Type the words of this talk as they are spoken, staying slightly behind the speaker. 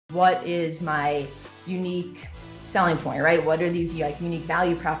what is my unique selling point, right? What are these like unique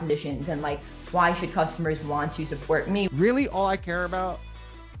value propositions, and like why should customers want to support me? Really, all I care about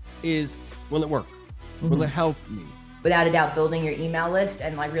is, will it work? Will it help me? Without a doubt, building your email list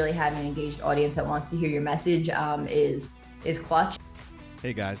and like really having an engaged audience that wants to hear your message is clutch.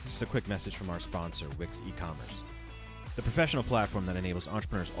 Hey guys, this is a quick message from our sponsor, Wix e-commerce, the professional platform that enables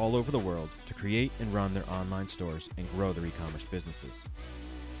entrepreneurs all over the world to create and run their online stores and grow their e-commerce businesses.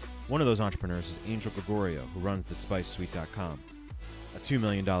 One of those entrepreneurs is Angel Gregorio, who runs thespicesweet.com, a $2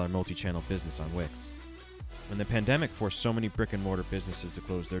 million multi-channel business on Wix. When the pandemic forced so many brick-and-mortar businesses to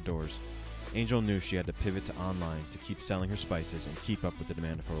close their doors, Angel knew she had to pivot to online to keep selling her spices and keep up with the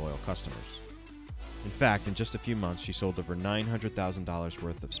demand of her loyal customers. In fact, in just a few months, she sold over $900,000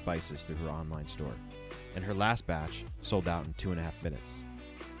 worth of spices through her online store, and her last batch sold out in 2.5 minutes.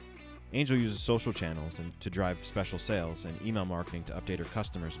 Angel uses social channels to drive special sales and email marketing to update her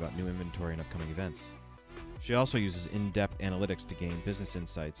customers about new inventory and upcoming events. She also uses in-depth analytics to gain business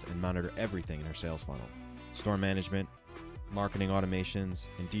insights and monitor everything in her sales funnel: store management, marketing automations,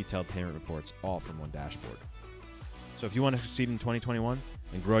 and detailed payment reports, all from one dashboard. So if you want to succeed in 2021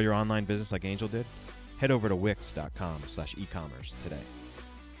 and grow your online business like Angel did, head over to wix.com/ecommerce today.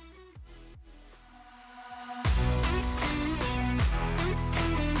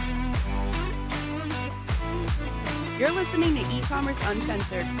 You're listening to E-Commerce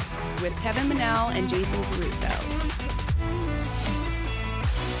Uncensored with Kevin Manel and Jason Caruso.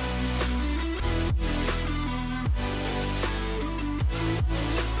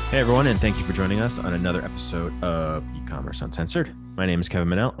 Hey everyone, and thank you for joining us on another episode of E-Commerce Uncensored. My name is Kevin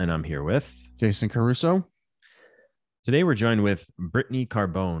Manel, and I'm here with Jason Caruso. Today we're joined with Brittany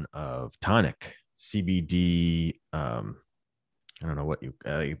Carbone of Tonic CBD. I don't know what you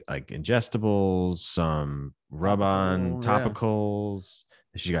like ingestibles, some rub-on topicals.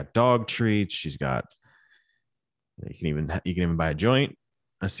 Yeah. She's got dog treats. She's got you can even buy a joint,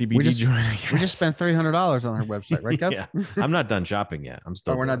 a CBD joint. We just spent $300 on her website, right, Kev? Yeah, I'm not done shopping yet. I'm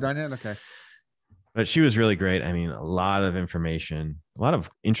still. We're not done yet. Okay. But she was really great. I mean, a lot of information, a lot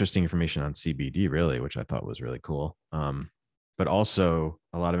of interesting information on CBD, really, which I thought was really cool. But also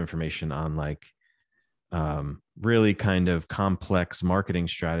a lot of information on like really kind of complex marketing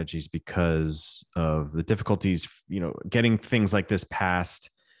strategies because of the difficulties, getting things like this past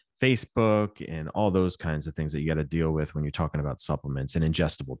Facebook and all those kinds of things that you got to deal with when you're talking about supplements and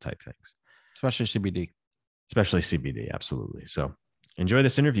ingestible type things. Especially CBD. Absolutely. So enjoy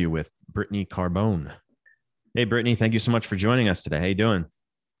this interview with Brittany Carbone. Hey, Brittany, thank you so much for joining us today. How you doing?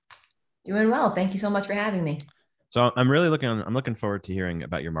 Doing well. Thank you so much for having me. So I'm looking forward to hearing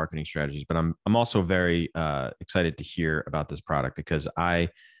about your marketing strategies, but I'm also very excited to hear about this product because I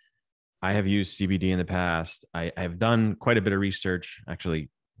have used CBD in the past. I have done quite a bit of research, actually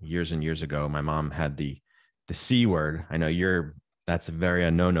years and years ago. My mom had the C word. I know that's a very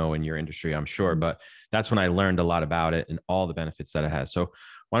no-no in your industry, I'm sure, but that's when I learned a lot about it and all the benefits that it has. So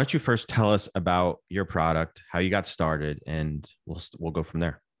why don't you first tell us about your product, how you got started, and we'll go from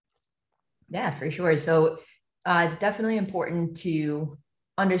there. Yeah, for sure. So it's definitely important to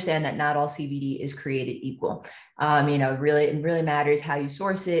understand that not all CBD is created equal. It really matters how you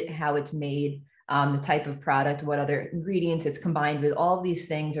source it, how it's made, the type of product, what other ingredients it's combined with. All of these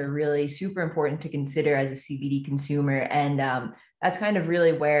things are really super important to consider as a CBD consumer. And that's kind of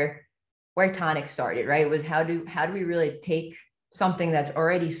really where Tonic started, right? Was how do we really take something that's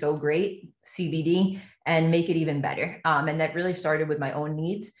already so great, CBD, and make it even better. And that really started with my own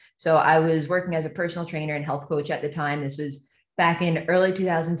needs. So I was working as a personal trainer and health coach at the time. This was back in early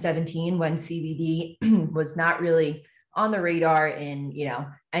 2017 when CBD was not really on the radar in,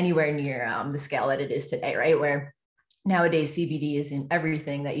 anywhere near the scale that it is today, right? Where nowadays CBD is in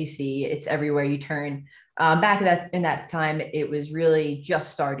everything that you see. It's everywhere you turn. Back in that time, it was really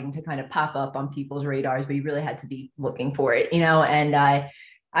just starting to kind of pop up on people's radars, but you really had to be looking for it, and I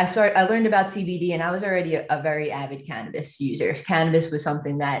learned about CBD, and I was already a very avid cannabis user. Cannabis was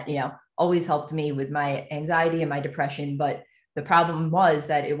something that, always helped me with my anxiety and my depression. But the problem was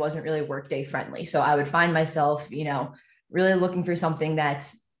that it wasn't really workday friendly. So I would find myself, really looking for something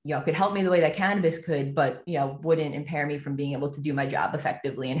that's, could help me the way that cannabis could, but, wouldn't impair me from being able to do my job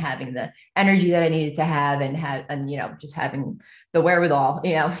effectively and having the energy that I needed to have and just having the wherewithal,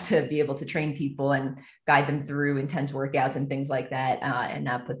 to be able to train people and guide them through intense workouts and things like that, and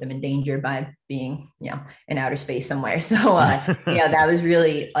not put them in danger by being, in outer space somewhere. So, that was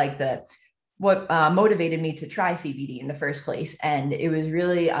really like what motivated me to try CBD in the first place. And it was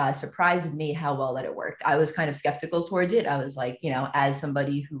really surprised me how well that it worked. I was kind of skeptical towards it. I was like, as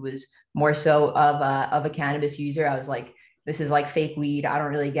somebody who was more so of a cannabis user, I was like, this is like fake weed. I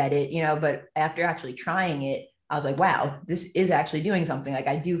don't really get it, but after actually trying it, I was like, wow, this is actually doing something. Like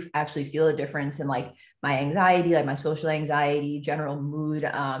I do actually feel a difference in like my anxiety, like my social anxiety, general mood.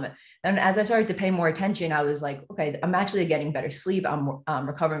 And as I started to pay more attention, I was like, okay, I'm actually getting better sleep. I'm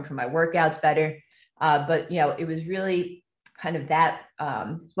recovering from my workouts better. But it was really kind of that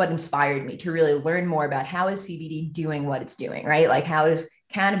what inspired me to really learn more about how is CBD doing what it's doing, right? Like how does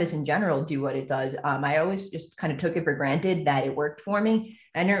cannabis in general do what it does? I always just kind of took it for granted that it worked for me.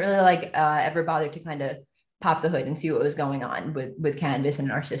 I didn't really like ever bother to kind of pop the hood and see what was going on with cannabis in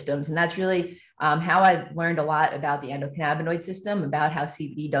our systems. And that's really how I learned a lot about the endocannabinoid system, about how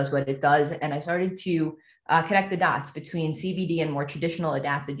CBD does what it does. And I started to connect the dots between CBD and more traditional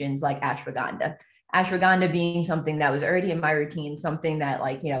adaptogens like ashwagandha. Ashwagandha being something that was already in my routine, something that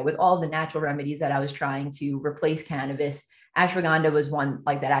like, with all the natural remedies that I was trying to replace cannabis, ashwagandha was one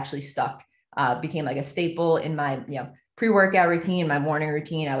like that actually stuck, became like a staple in my, pre-workout routine, my morning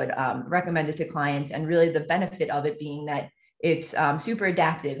routine. I would recommend it to clients, and really the benefit of it being that it's super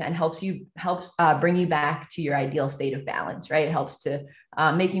adaptive and helps bring you back to your ideal state of balance, right? It helps to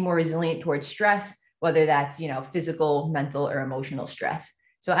make you more resilient towards stress, whether that's, physical, mental, or emotional stress.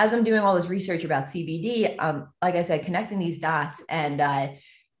 So as I'm doing all this research about CBD, like I said, connecting these dots, and I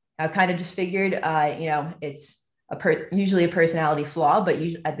kind of just figured, it's usually a personality flaw, but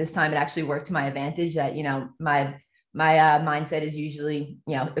at this time it actually worked to my advantage. That my mindset is usually,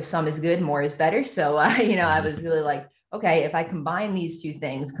 if some is good, more is better. So I was really like, okay, if I combine these two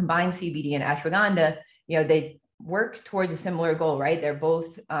things, combine CBD and ashwagandha, they work towards a similar goal, right? They're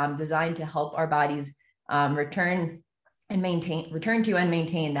both designed to help our bodies return to and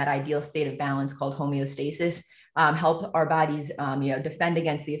maintain that ideal state of balance called homeostasis, help our bodies, defend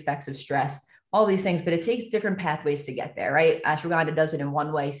against the effects of stress, all these things, but it takes different pathways to get there, right? Ashwagandha does it in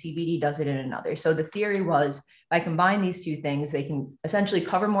one way, CBD does it in another. So the theory was, by combining these two things, they can essentially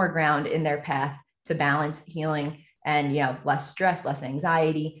cover more ground in their path to balance, healing, and less stress, less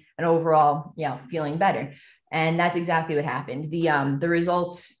anxiety, and overall, feeling better. And that's exactly what happened. The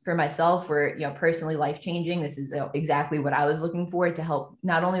results for myself were, personally life-changing. This is exactly what I was looking for to help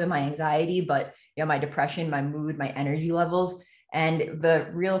not only with my anxiety, but my depression, my mood, my energy levels. And the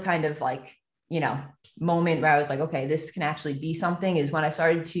real kind of like, moment where I was like, okay, this can actually be something, is when I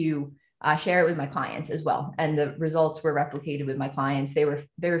started to share it with my clients as well. And the results were replicated with my clients. They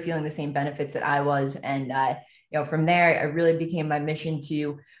were feeling the same benefits that I was. And, from there, it really became my mission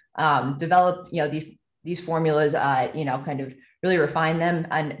to develop, these formulas, kind of really refine them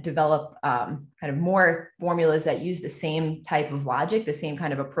and develop kind of more formulas that use the same type of logic, the same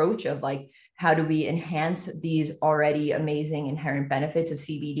kind of approach of like, how do we enhance these already amazing inherent benefits of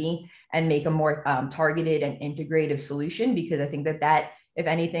CBD and make a more targeted and integrative solution? Because I think that, if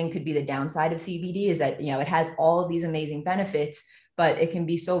anything, could be the downside of CBD, is that, it has all of these amazing benefits, but it can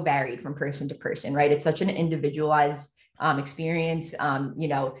be so varied from person to person, right? It's such an individualized experience.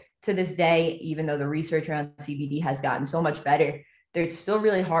 To this day, even though the research around CBD has gotten so much better, it's still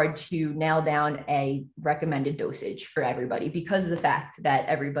really hard to nail down a recommended dosage for everybody, because of the fact that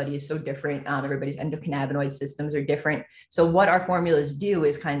everybody is so different. Everybody's endocannabinoid systems are different. So what our formulas do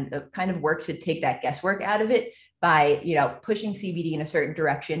is kind of work to take that guesswork out of it by, pushing CBD in a certain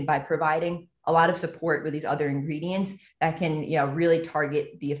direction, by providing a lot of support with these other ingredients that can, really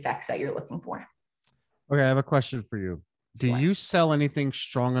target the effects that you're looking for. Okay, I have a question for you. Do Sure. you sell anything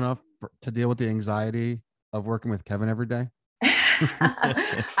strong enough to deal with the anxiety of working with Kevin every day?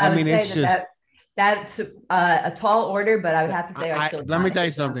 I mean, it's just that's a tall order, but I would have to say let me tell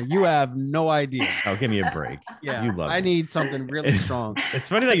you something. You have no idea. Oh, give me a break. Yeah, you love I it. need something really strong. It's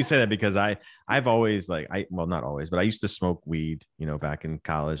funny that you say that, because I've always well, not always, but I used to smoke weed, back in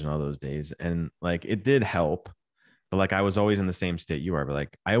college and all those days, and like it did help, but like I was always in the same state you are. But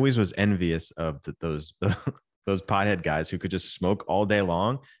like I always was envious of those pothead guys who could just smoke all day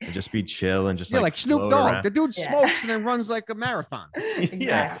long and just be chill and just like Snoop Dogg. around. The dude smokes and then runs like a marathon. Exactly.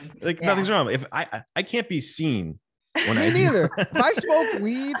 Yeah, like nothing's wrong. If I can't be seen when Me neither. If I smoke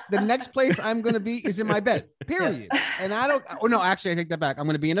weed, the next place I'm going to be is in my bed, period. Yeah. And I don't, no, actually I take that back. I'm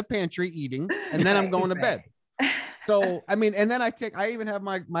going to be in a pantry eating, and then I'm going to bed. So, I mean, and then I even have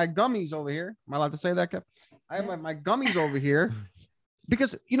my gummies over here. Am I allowed to say that, Kev? I have my gummies over here.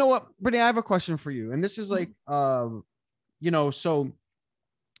 Because you know what, Brittany, I have a question for you. And this is like, so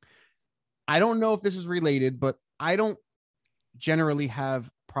I don't know if this is related, but I don't generally have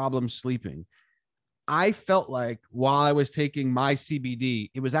problems sleeping. I felt like while I was taking my CBD,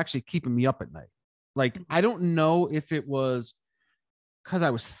 it was actually keeping me up at night. Like, I don't know if it was because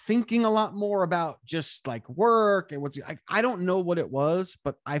I was thinking a lot more about just like work and I don't know what it was,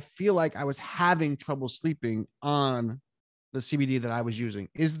 but I feel like I was having trouble sleeping on the CBD that I was using.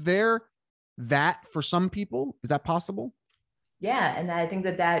 Is there that for some people? Is that possible? Yeah, and I think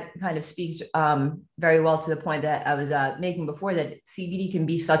that that kind of speaks very well to the point that I was making before, that CBD can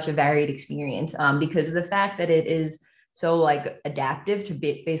be such a varied experience because of the fact that it is so like adaptive to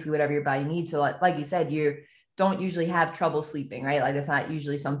basically whatever your body needs. So like you said, you don't usually have trouble sleeping, right? Like that's not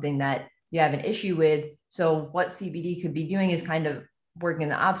usually something that you have an issue with. So what CBD could be doing is kind of working in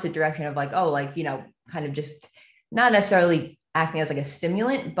the opposite direction of like, oh, like, you know, kind of just not necessarily acting as like a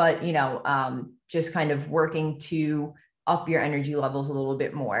stimulant, but, you know, just kind of working to up your energy levels a little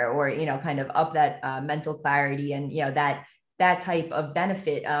bit more, or, you know, kind of up that mental clarity and, you know, that type of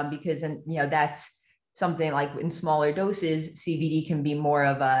benefit, because, and, you know, that's something like in smaller doses, CBD can be more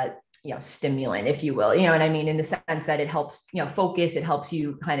of a, you know, stimulant, if you will, you know what I mean? In the sense that it helps, you know, focus, it helps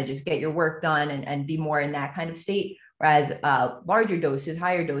you kind of just get your work done and be more in that kind of state. Whereas larger doses,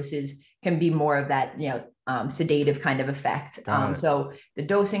 higher doses can be more of that, you know, sedative kind of effect. So the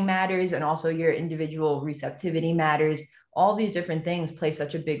dosing matters, and also your individual receptivity matters. All these different things play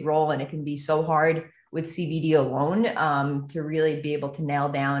such a big role, and it can be so hard with CBD alone to really be able to nail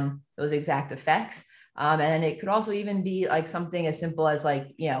down those exact effects. And it could also even be like something as simple as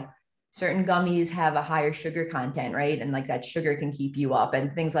like, you know, certain gummies have a higher sugar content, right? And like that sugar can keep you up and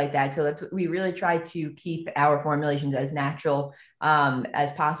things like that. So that's what we really try to keep our formulations as natural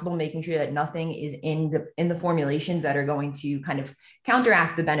as possible, making sure that nothing is in the formulations that are going to kind of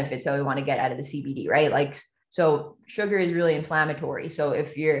counteract the benefits that we want to get out of the CBD, right? Like, so sugar is really inflammatory. So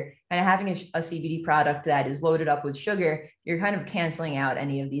if you're kind of having a CBD product that is loaded up with sugar, you're kind of canceling out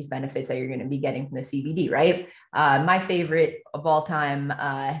any of these benefits that you're going to be getting from the CBD, right? My favorite of all time,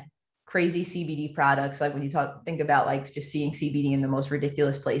 crazy CBD products, like when you think about like just seeing CBD in the most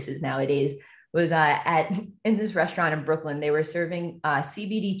ridiculous places nowadays, was in this restaurant in Brooklyn. They were serving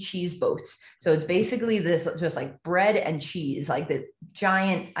CBD cheese boats. So it's basically this just like bread and cheese, like the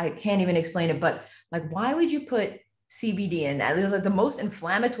giant, I can't even explain it, but like, why would you put CBD in that? It was like the most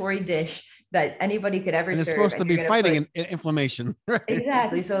inflammatory dish that anybody could ever serve. And it's supposed to be fighting inflammation. Right?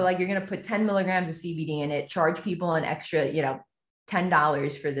 Exactly. So like you're going to put 10 milligrams of CBD in it, charge people an extra, you know,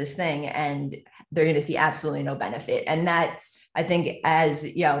 $10 for this thing, and they're going to see absolutely no benefit. And that, I think, as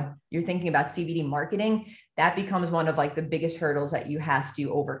you know, you're thinking about CBD marketing, that becomes one of like the biggest hurdles that you have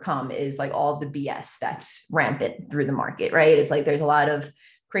to overcome, is like all the BS that's rampant through the market, right? It's like there's a lot of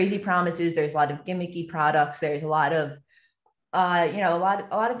crazy promises, there's a lot of gimmicky products, there's a lot of you know,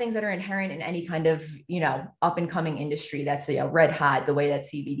 a lot of things that are inherent in any kind of, you know, up and coming industry that's, you know, red hot, the way that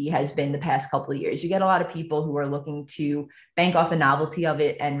CBD has been the past couple of years. You get a lot of people who are looking to bank off the novelty of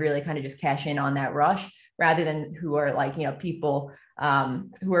it and really kind of just cash in on that rush, rather than who are like, you know, people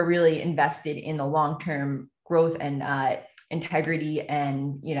who are really invested in the long-term growth and integrity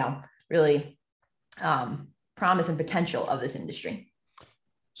and, you know, really promise and potential of this industry.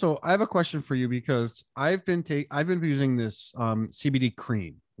 So I have a question for you, because I've been using this CBD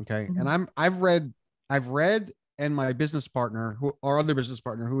cream. Okay. Mm-hmm. And I've read, and my business partner, our other business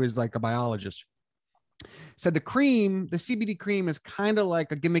partner, who is like a biologist, said the CBD cream is kind of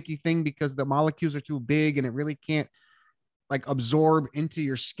like a gimmicky thing because the molecules are too big and it really can't like absorb into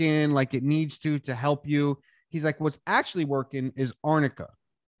your skin like it needs to help you. He's like, what's actually working is arnica.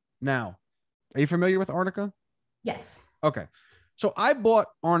 Now, are you familiar with arnica? Yes. Okay. So I bought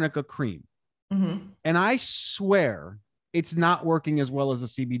arnica cream, mm-hmm. and I swear it's not working as well as a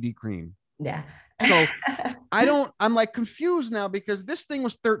CBD cream. Yeah. So I'm like confused now, because this thing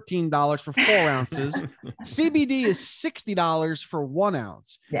was $13 for 4 ounces. CBD is $60 for 1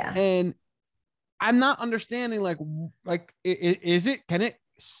 ounce. Yeah. And I'm not understanding can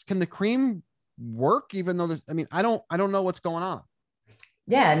the cream work even though this, I mean, I don't know what's going on.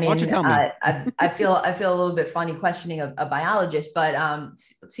 Yeah, I mean, why don't you tell me? I feel a little bit funny questioning a biologist, but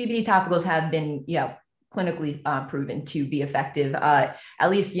CBD topicals have been, you know, clinically proven to be effective, at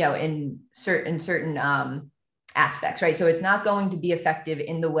least, you know, in certain aspects, right? So it's not going to be effective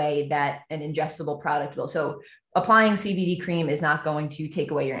in the way that an ingestible product will. So applying CBD cream is not going to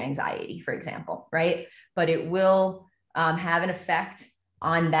take away your anxiety, for example, right? But it will have an effect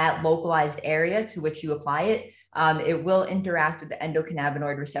on that localized area to which you apply it. It will interact with the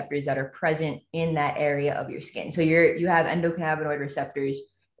endocannabinoid receptors that are present in that area of your skin. So you have endocannabinoid receptors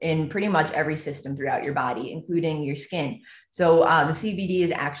in pretty much every system throughout your body, including your skin. So the CBD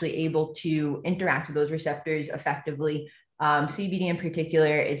is actually able to interact with those receptors effectively. CBD in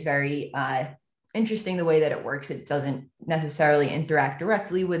particular, it's very interesting the way that it works. It doesn't necessarily interact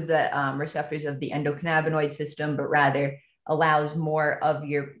directly with the receptors of the endocannabinoid system, but rather allows more of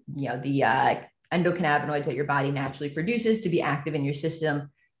your, you know, the endocannabinoids that your body naturally produces to be active in your system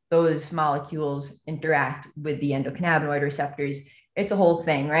those molecules interact with the endocannabinoid receptors. It's a whole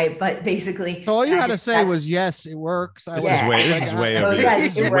thing, right? But basically, So all you had to say was, yes, it works. This is way over your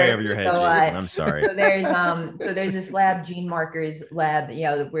head, Jason. I'm sorry. So there's this lab, Gene Markers Lab,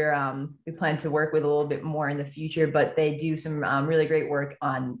 that we plan to work with a little bit more in the future, but they do some really great work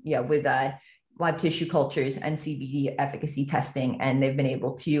on, with live tissue cultures and CBD efficacy testing. And they've been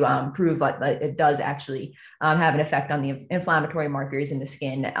able to prove that it does actually have an effect on the inflammatory markers in the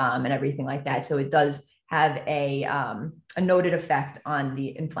skin and everything like that. So it does have a noted effect on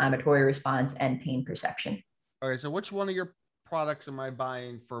the inflammatory response and pain perception. Okay, so which one of your products am I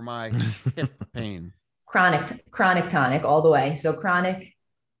buying for my hip pain? Chronic tonic all the way. So chronic,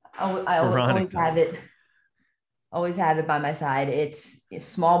 I always have it by my side. It's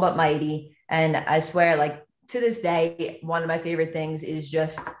small but mighty. And I swear, like, to this day, one of my favorite things is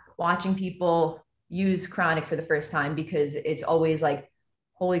just watching people use chronic for the first time, because it's always like,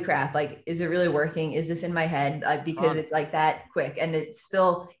 holy crap, like, is it really working? Is this in my head? Because it's like that quick. And it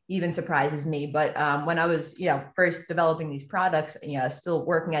still even surprises me. But when I was, first developing these products, still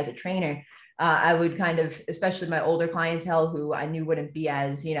working as a trainer, I would kind of, especially my older clientele who I knew wouldn't be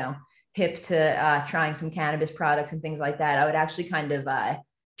as, hip to trying some cannabis products and things like that, I would actually kind of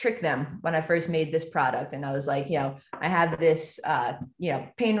trick them when I first made this product. And I was like, I have this,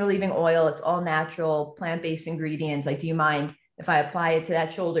 pain relieving oil. It's all natural, plant-based ingredients. Like, do you mind if I apply it to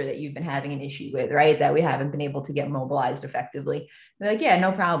that shoulder that you've been having an issue with, right? That we haven't been able to get mobilized effectively. They're like, yeah,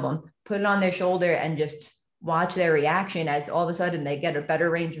 no problem. Put it on their shoulder and just watch their reaction as all of a sudden they get a better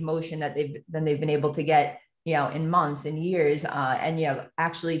range of motion than they've been able to get, in months and years. And,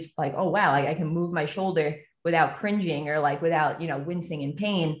 actually like, oh, wow, like I can move my shoulder without cringing or like without, wincing in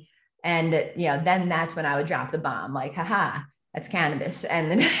pain. And, then that's when I would drop the bomb, like, haha, that's cannabis.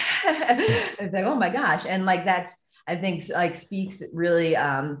 And then it's like, oh my gosh. And like, that's, I think, like, speaks really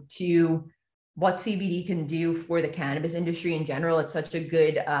to what CBD can do for the cannabis industry in general. It's such a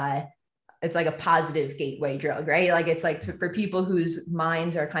good, it's like a positive gateway drug, right? Like, it's like for people whose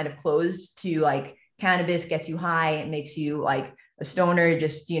minds are kind of closed to, like, cannabis gets you high, it makes you like a stoner,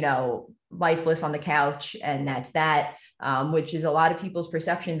 just, lifeless on the couch. And that's that, which is a lot of people's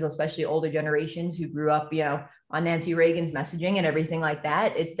perceptions, especially older generations who grew up, on Nancy Reagan's messaging and everything like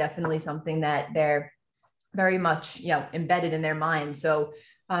that. It's definitely something that they're very much, embedded in their mind. So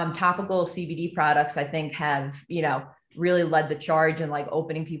topical CBD products, I think, have, really led the charge in like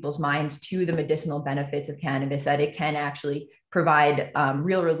opening people's minds to the medicinal benefits of cannabis, that it can actually provide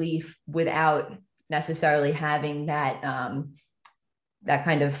real relief without necessarily having that that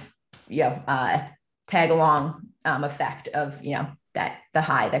kind of tag along effect of that the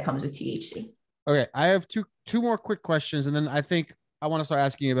high that comes with THC. Okay, I have two more quick questions, and then I think I want to start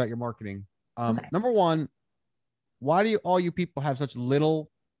asking you about your marketing. Okay. Number one, why do all you people have such little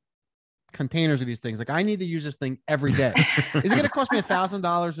containers of these things? Like, I need to use this thing every day. Is it going to cost me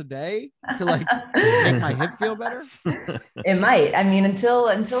 $1,000 a day to like make my hip feel better? It might. I mean, until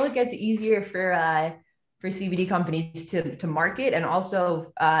it gets easier for CBD companies to market and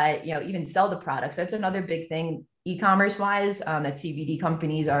also even sell the products. That's another big thing e-commerce wise that CBD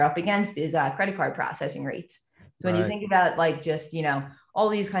companies are up against is credit card processing rates. So when you think about like just all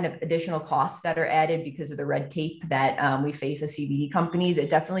these kind of additional costs that are added because of the red tape that we face as CBD companies, it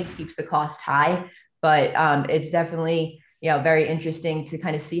definitely keeps the cost high. But it's definitely very interesting to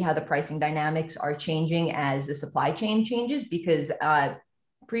kind of see how the pricing dynamics are changing as the supply chain changes, because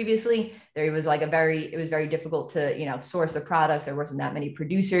previously there was like it was very difficult to source the products. There wasn't that many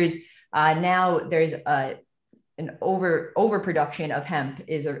producers. Now there's an overproduction of hemp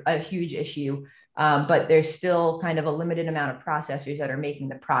is a huge issue. But there's still kind of a limited amount of processors that are making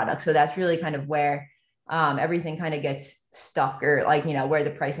the product. So that's really kind of where everything kind of gets stuck, or like, where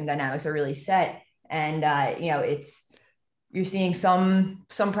the pricing dynamics are really set. And, you're seeing some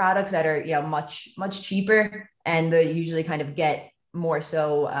products that are, much, much cheaper, and they usually kind of get more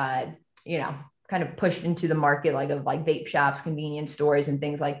so, kind of pushed into the market, like of like vape shops, convenience stores and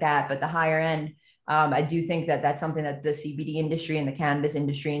things like that. But the higher end, I do think that that's something that the CBD industry and the cannabis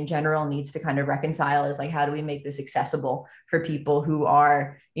industry in general needs to kind of reconcile, is like, how do we make this accessible for people who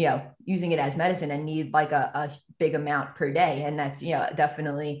are, using it as medicine and need like a big amount per day? And that's,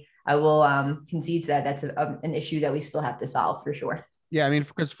 definitely, I will concede that that's an issue that we still have to solve for sure. Yeah. I mean,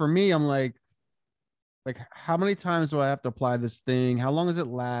 because for me, I'm like, how many times do I have to apply this thing? How long does it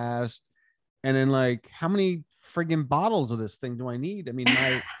last? And then like, how many friggin' bottles of this thing do I need? I mean,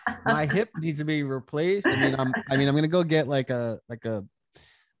 my hip needs to be replaced. I mean, I'm gonna go get like a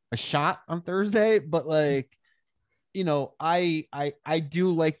shot on Thursday, but like, I do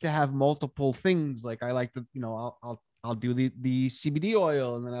like to have multiple things. Like, I like to, I'll do the CBD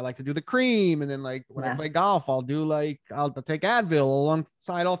oil, and then I like to do the cream. And then like when I play golf, I'll take Advil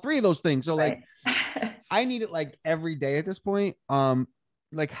alongside all three of those things. So like I need it like every day at this point.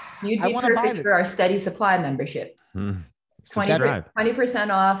 Like you'd I be want to buy perfect this for our steady supply membership. 20%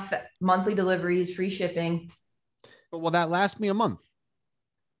 off, monthly deliveries, free shipping. But will that last me a month?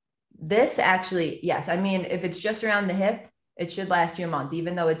 This actually, yes. I mean, if it's just around the hip, it should last you a month,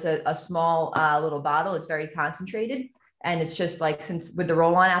 even though it's a small little bottle. It's very concentrated, and it's just like, since with the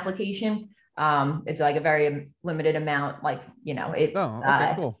roll-on application, it's like a very limited amount. Like, you know, it. Oh,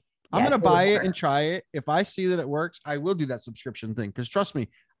 okay, cool. I'm going to buy it and try it. If I see that it works, I will do that subscription thing. Cause trust me,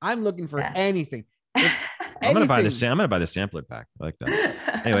 I'm looking for anything. I'm going to buy the, I'm going to buy the sampler pack. I like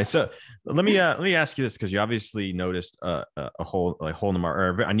that. Anyway, so let me ask you this. Cause you obviously noticed a hole in the market,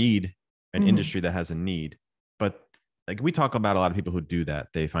 or a need, an industry that has a need, but like we talk about a lot of people who do that.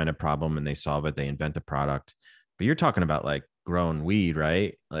 They find a problem and they solve it. They invent a product, but you're talking about like growing weed,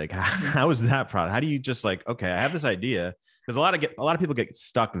 right? Like how is that product? How do you just like, okay, I have this idea. Because a lot of people get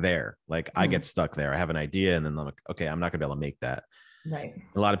stuck there. Like I get stuck there. I have an idea, and then I'm like, okay, I'm not gonna be able to make that. Right.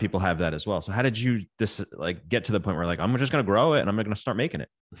 A lot of people have that as well. So how did you get to the point where like I'm just gonna grow it and I'm gonna start making it?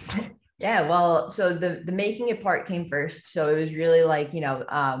 Yeah, well, so the making it part came first. So it was really like, you know,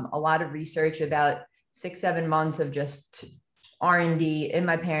 a lot of research, about 6-7 months of just R&D in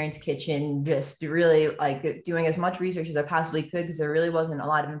my parents' kitchen, just really like doing as much research as I possibly could, because there really wasn't a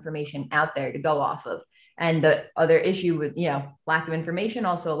lot of information out there to go off of. And the other issue with, you know, lack of information,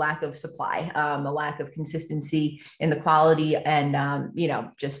 also a lack of supply, a lack of consistency in the quality, and, you know,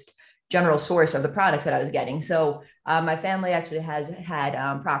 just general source of the products that I was getting. So my family actually has had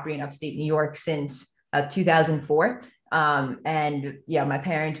property in upstate New York since 2004. And yeah, my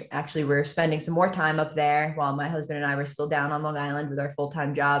parents actually were spending some more time up there while my husband and I were still down on Long Island with our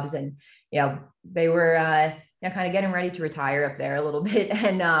full-time jobs. And, you know, they were, you know, kind of getting ready to retire up there a little bit.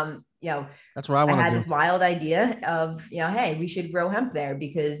 And, you know, that's what I had this wild idea of, you know, hey, we should grow hemp there,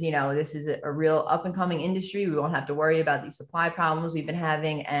 because, you know, this is a real up and coming industry. We won't have to worry about these supply problems we've been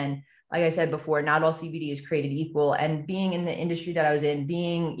having. And like I said before, not all CBD is created equal. And being in the industry that I was in,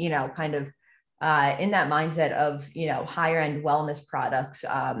 being, you know, kind of in that mindset of, you know, higher end wellness products,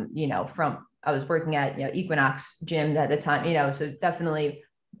 you know, I was working at, you know, Equinox gym at the time, you know, so definitely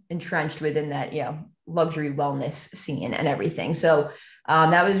entrenched within that, you know, luxury wellness scene and everything. So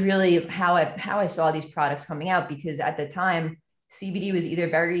that was really how I saw these products coming out, because at the time, CBD was either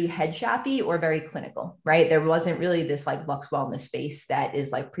very head shoppy or very clinical, right? There wasn't really this like luxe wellness space that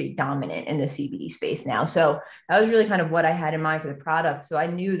is like pretty dominant in the CBD space now. So that was really kind of what I had in mind for the product. So I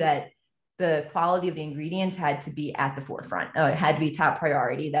knew that the quality of the ingredients had to be at the forefront. It had to be top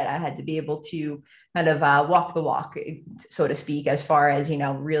priority, that I had to be able to kind of walk the walk, so to speak, as far as, you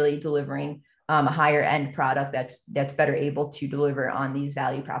know, really delivering a higher end product that's better able to deliver on these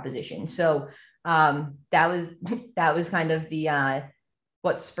value propositions. So that was kind of the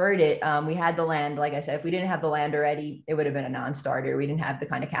what spurred it. We had the land, like I said. If we didn't have the land already, it would have been a non-starter. We didn't have the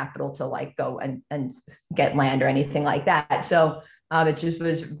kind of capital to like go and get land or anything like that. So it just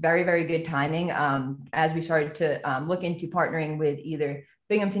was very, very good timing as we started to look into partnering with either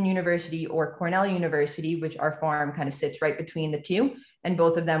Binghamton University or Cornell University, which our farm kind of sits right between the two. And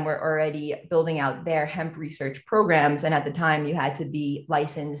both of them were already building out their hemp research programs. And at the time, you had to be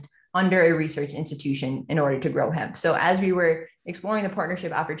licensed under a research institution in order to grow hemp. So as we were exploring the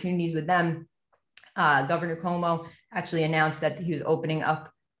partnership opportunities with them, Governor Cuomo actually announced that he was opening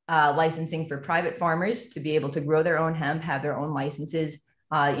up licensing for private farmers to be able to grow their own hemp, have their own licenses,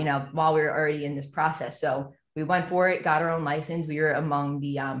 you know, while we were already in this process. So we went for it, got our own license. We were among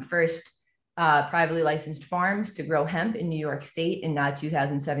the first privately licensed farms to grow hemp in New York State in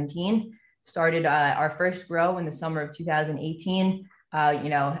 2017. Started our first grow in the summer of 2018. You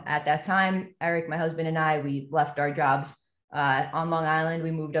know, at that time, Eric, my husband, and I, we left our jobs on Long Island.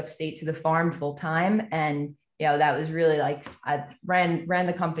 We moved upstate to the farm full time. And, you know, that was really like, I ran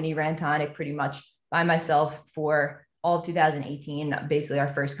the company, ran Tonic pretty much by myself for all of 2018, basically our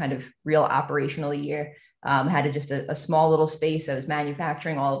first kind of real operational year. Had just a small little space. I was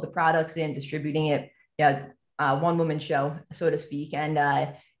manufacturing all of the products in, distributing it, yeah, one woman show, so to speak. And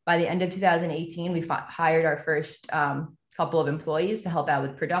by the end of 2018, we hired our first couple of employees to help out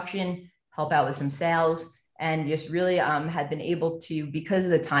with production, help out with some sales, and just really had been able to, because of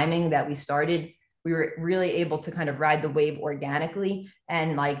the timing that we started, we were really able to kind of ride the wave organically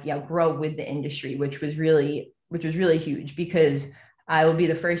and like, you know, grow with the industry, which was really huge, because I will be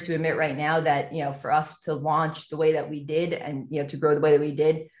the first to admit right now that, you know, for us to launch the way that we did and, you know, to grow the way that we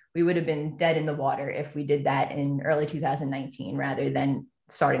did, we would have been dead in the water if we did that in early 2019 rather than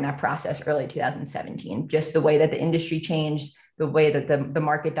starting that process early 2017. Just the way that the industry changed, the way that the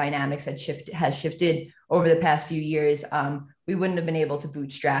market dynamics has shifted over the past few years. We wouldn't have been able to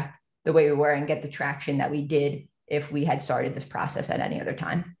bootstrap the way we were and get the traction that we did if we had started this process at any other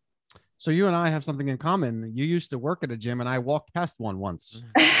time. So you and I have something in common. You used to work at a gym, and I walked past one once.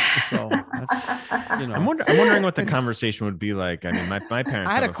 So that's, you know, I'm wondering what the conversation would be like. I mean, my parents.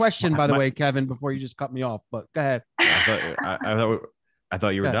 I had a question, by the way, Kevin, before you just cut me off. But go ahead. I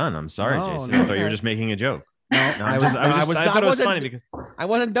thought you were done. I'm sorry, No, Jason. no, I thought you were just making a joke. No, I thought it was funny because I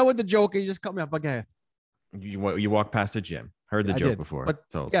wasn't done with the joke. And you just cut me off. But go ahead. you walked past a gym. Heard the I joke did, before. But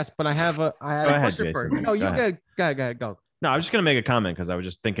so yes, but I had a question for you. No, you go. No, I was just gonna make a comment because I was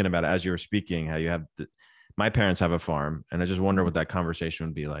just thinking about it as you were speaking. How you have my parents have a farm, and I just wonder what that conversation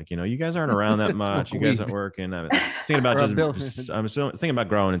would be like. You know, you guys aren't around that much. You guys aren't working. I was thinking about I'm still thinking about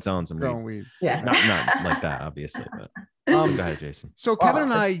growing and selling some weed. Yeah, not like that, obviously. But go ahead, Jason. So Kevin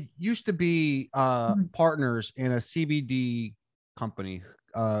and I used to be partners in a CBD company.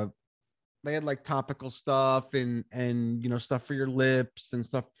 They had like topical stuff and you know, stuff for your lips and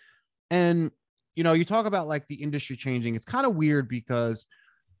stuff. And you know, you talk about like the industry changing. It's kind of weird because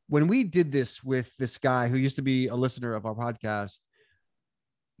when we did this with this guy who used to be a listener of our podcast,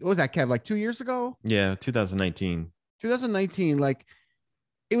 what was that, Kev? Like 2 years ago? Yeah, 2019. 2019. Like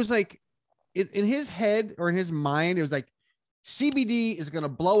it was like in his head or in his mind, it was like CBD is going to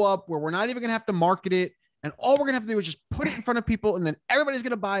blow up where we're not even going to have to market it. And all we're going to have to do is just put it in front of people and then everybody's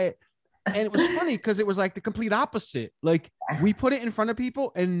going to buy it. And it was funny because it was like the complete opposite. Like we put it in front of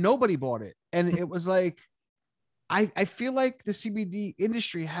people and nobody bought it. And it was like, I feel like the CBD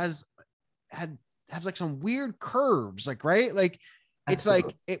industry has like some weird curves, like, right? Like it's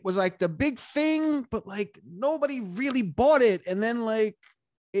like, it was like the big thing, but like nobody really bought it. And then like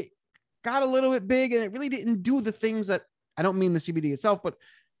it got a little bit big and it really didn't do the things that, I don't mean the CBD itself, but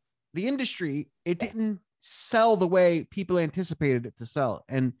the industry, it didn't sell the way people anticipated it to sell.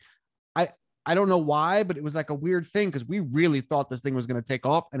 And I don't know why, but it was like a weird thing because we really thought this thing was going to take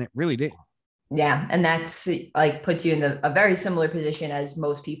off and it really did. Yeah. And that's like puts you in a very similar position as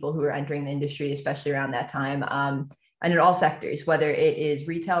most people who are entering the industry, especially around that time. And in all sectors, whether it is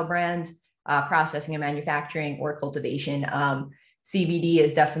retail brands, processing and manufacturing, or cultivation. CBD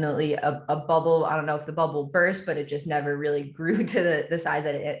is definitely a bubble. I don't know if the bubble burst, but it just never really grew to the size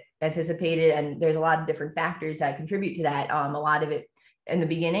that it anticipated. And there's a lot of different factors that contribute to that. A lot of it in the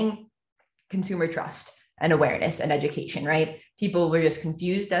beginning, consumer trust and awareness and education, right? People were just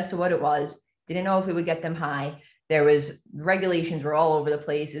confused as to what it was, didn't know if it would get them high. There was regulations were all over the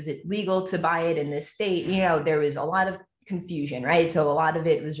place. Is it legal to buy it in this state? You know, there was a lot of confusion, right? So a lot of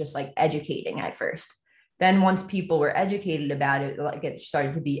it was just like educating at first. Then once people were educated about it, like it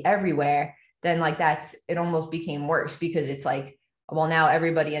started to be everywhere, then like it almost became worse because it's like, well, now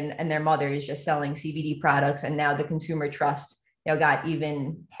everybody and their mother is just selling CBD products. And now the consumer trust, you know, got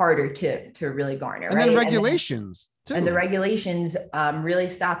even harder to really garner. And right? then regulations and the regulations really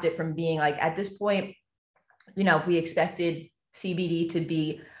stopped it from being like, at this point, you know, we expected CBD to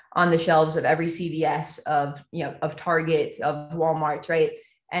be on the shelves of every CVS, of, you know, of Target, of Walmart, right?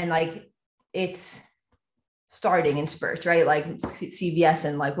 And like, it's starting in spurts, right? Like CVS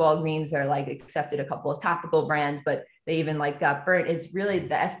and like Walgreens, they're like accepted a couple of topical brands, but they even like got burnt. It's really,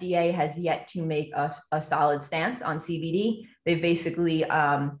 the FDA has yet to make a solid stance on CBD. They basically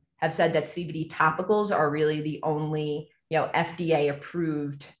have said that CBD topicals are really the only, you know, FDA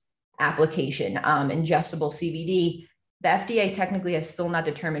approved application. Ingestible CBD, the FDA technically has still not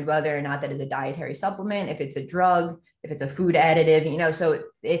determined whether or not that is a dietary supplement, if it's a drug, if it's a food additive, you know, so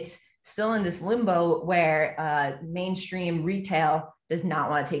it's still in this limbo where mainstream retail does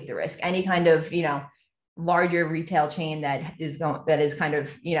not want to take the risk. Any kind of, you know, larger retail chain that is kind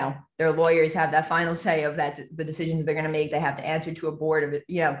of, you know, their lawyers have that final say of that, the decisions they're going to make. They have to answer to a board of it.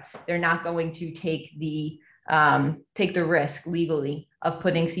 You know, they're not going to take the risk legally of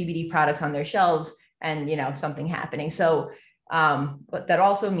putting CBD products on their shelves and, you know, something happening. So, but that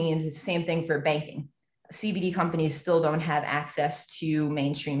also means it's the same thing for banking. CBD companies still don't have access to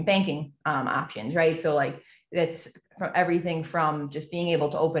mainstream banking options, right? So like that's from everything from just being able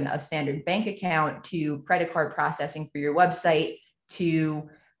to open a standard bank account to credit card processing for your website to, you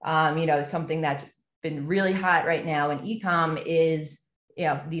know, something that's been really hot right now in e-com is, you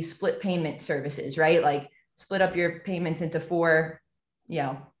know, these split payment services, right? Like split up your payments into 4, you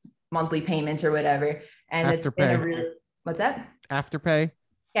know, monthly payments or whatever. And it's been a really, what's that? Afterpay.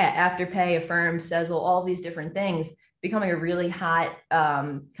 Yeah, Afterpay, Affirm, Sezzle, all these different things becoming a really hot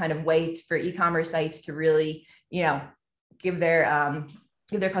kind of way for e-commerce sites to really, you know, give their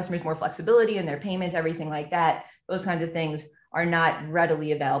customers more flexibility in their payments, everything like that. Those kinds of things are not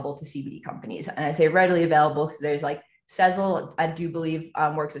readily available to CBD companies. And I say readily available because there's like Sezzle, I do believe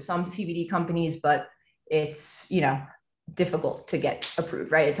works with some CBD companies, but it's, difficult to get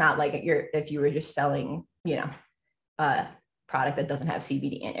approved, right? It's not like if you were just selling, a product that doesn't have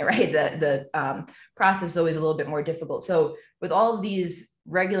CBD in it, right? The process is always a little bit more difficult. So with all of these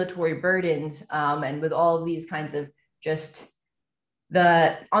regulatory burdens and with all of these kinds of just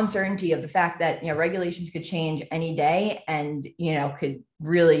the uncertainty of the fact that, regulations could change any day and, could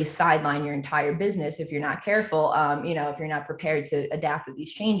really sideline your entire business if you're not careful, if you're not prepared to adapt with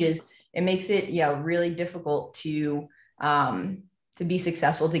these changes, it makes it, really difficult to be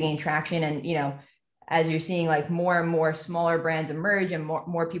successful, to gain traction. And, as you're seeing like more and more smaller brands emerge and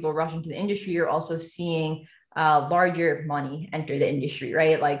more people rush into the industry, you're also seeing larger money enter the industry,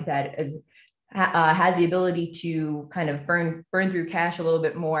 right? Like that has the ability to kind of burn through cash a little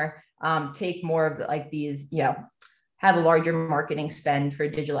bit more, take more of these, have a larger marketing spend for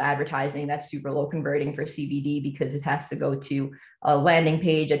digital advertising that's super low converting for CBD because it has to go to a landing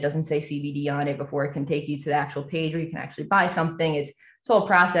page that doesn't say CBD on it before it can take you to the actual page where you can actually buy something. It's a whole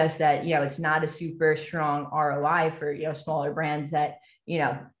process that, it's not a super strong ROI for, smaller brands that,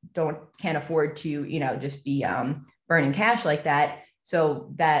 can't afford to, just be burning cash like that.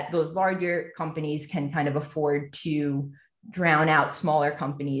 So that those larger companies can kind of afford to drown out smaller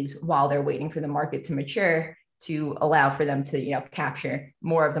companies while they're waiting for the market to mature to allow for them to, capture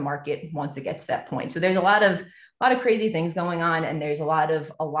more of the market once it gets to that point. So there's a lot of crazy things going on. And there's a lot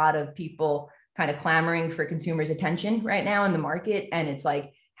of people kind of clamoring for consumers' attention right now in the market. And it's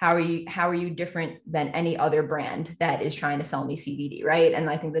like, how are you different than any other brand that is trying to sell me CBD, right? And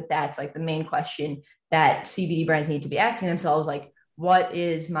I think that's like the main question that CBD brands need to be asking themselves, like, what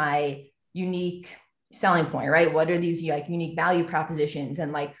is my unique selling point, right? What are these like unique value propositions?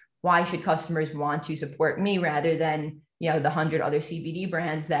 And like, why should customers want to support me rather than, the 100 other CBD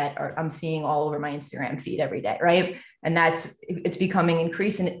brands that I'm seeing all over my Instagram feed every day, right? And it's becoming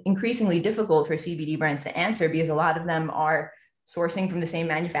increasingly difficult for CBD brands to answer because a lot of them are sourcing from the same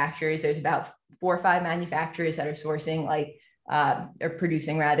manufacturers. There's about 4 or 5 manufacturers that are sourcing or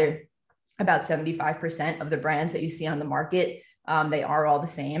producing rather about 75% of the brands that you see on the market. They are all the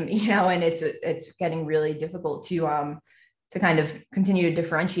same, and it's getting really difficult to kind of continue to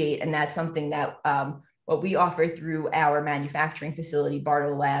differentiate. And that's something that what we offer through our manufacturing facility,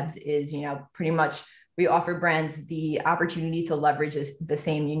 Bartle Labs, is, pretty much we offer brands the opportunity to leverage the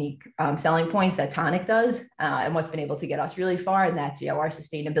same unique selling points that Tonic does and what's been able to get us really far. And that's, our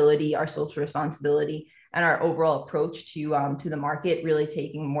sustainability, our social responsibility, and our overall approach to the market, really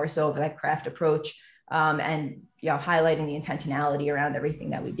taking more so of that craft approach and, highlighting the intentionality around everything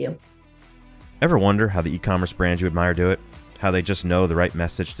that we do. Ever wonder how the e-commerce brands you admire do it? How they just know the right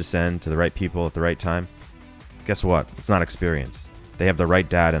message to send to the right people at the right time? Guess what? It's not experience. They have the right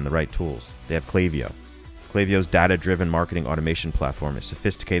data and the right tools. They have Klaviyo. Klaviyo's data-driven marketing automation platform is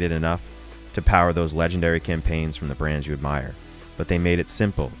sophisticated enough to power those legendary campaigns from the brands you admire, but they made it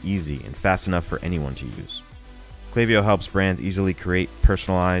simple, easy, and fast enough for anyone to use. Klaviyo helps brands easily create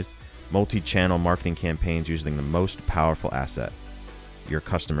personalized, multi-channel marketing campaigns using the most powerful asset, your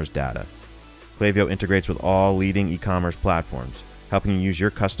customers' data. Klaviyo integrates with all leading e-commerce platforms, helping you use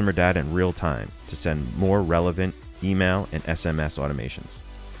your customer data in real time to send more relevant email and SMS automations.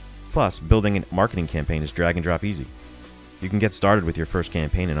 Plus, building a marketing campaign is drag and drop easy. You can get started with your first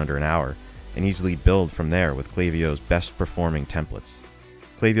campaign in under an hour and easily build from there with Klaviyo's best performing templates.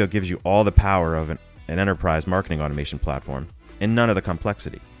 Klaviyo gives you all the power of an enterprise marketing automation platform and none of the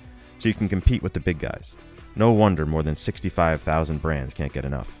complexity, so you can compete with the big guys. No wonder more than 65,000 brands can't get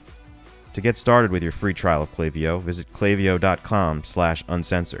enough. To get started with your free trial of Klaviyo, visit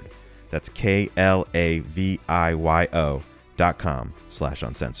klaviyo.com/uncensored. That's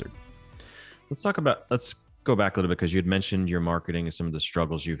KLAVIYO.com/uncensored. Let's go back a little bit because you had mentioned your marketing and some of the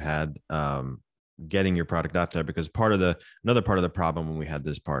struggles you've had getting your product out there, because another part of the problem when we had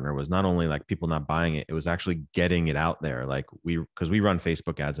this partner was not only like people not buying it, it was actually getting it out there. Like because we run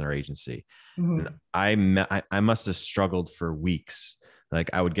Facebook ads in our agency. Mm-hmm. And I must have struggled for weeks. Like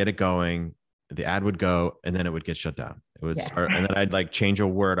I would get it going, the ad would go, and then it would get shut down. It would start, and then I'd like change a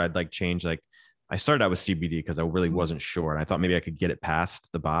word. I started out with CBD because I really wasn't sure. And I thought maybe I could get it past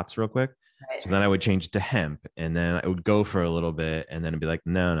the bots real quick. Right. So then I would change it to hemp, and then it would go for a little bit, and then it'd be like,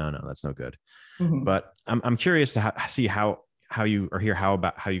 no, that's no good. Mm-hmm. But I'm curious to see how you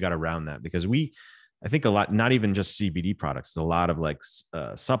got around that, because I think a lot, not even just CBD products, a lot of like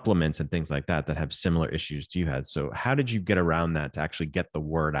supplements and things like that have similar issues to you had. So how did you get around that to actually get the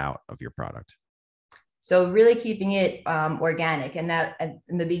word out of your product? So really keeping it organic. And that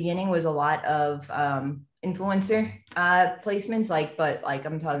in the beginning was a lot of influencer placements, but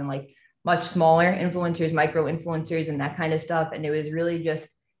I'm talking like much smaller influencers, micro influencers, and that kind of stuff. And it was really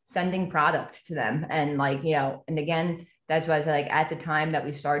just sending product to them. And and again, that's why I said, like, at the time that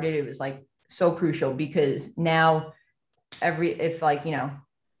we started, it was like so crucial, because now any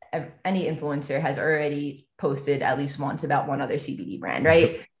influencer has already posted at least once about one other CBD brand,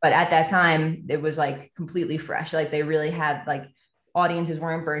 right? But at that time, it was like completely fresh. Like they really had, like, audiences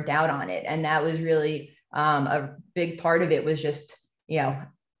weren't burnt out on it. And that was really a big part of it, was just,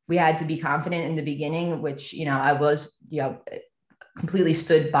 we had to be confident in the beginning, which, I was, completely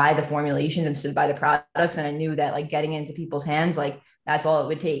stood by the formulations and stood by the products. And I knew that, like, getting into people's hands, like, that's all it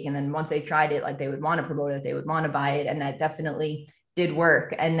would take. And then once they tried it, like, they would want to promote it, they would want to buy it. And that definitely did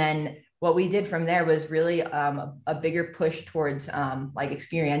work. And then what we did from there was really a bigger push towards like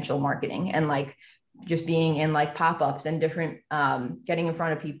experiential marketing, and like just being in like pop-ups and different, getting in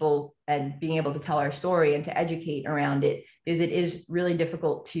front of people and being able to tell our story and to educate around it, because it is really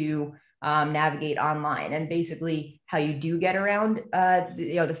difficult to navigate online. And basically how you do get around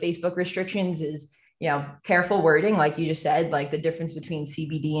the Facebook restrictions is, careful wording, like you just said, like the difference between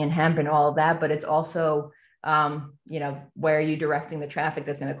CBD and hemp and all of that. But it's also, where are you directing the traffic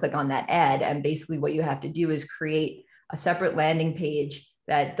that's going to click on that ad? And basically what you have to do is create a separate landing page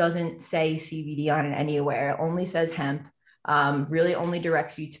that doesn't say CBD on it anywhere. It only says hemp, really only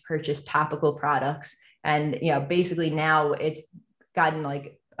directs you to purchase topical products. And, basically now it's gotten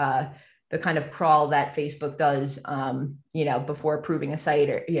like the kind of crawl that Facebook does, before approving a site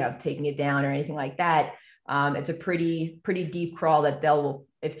or, taking it down or anything like that. It's a pretty deep crawl that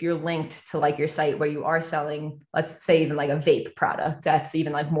if you're linked to like your site where you are selling, let's say even like a vape product, that's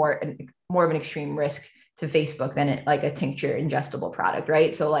even like more of an extreme risk to Facebook than like a tincture ingestible product,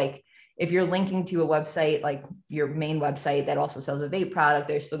 right? So like if you're linking to a website, like your main website that also sells a vape product,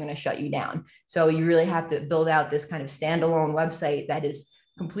 they're still going to shut you down. So you really have to build out this kind of standalone website that is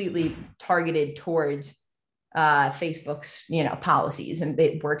completely targeted towards Facebook's, policies, and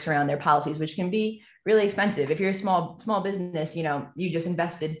it works around their policies, which can be really expensive. If you're a small business, you just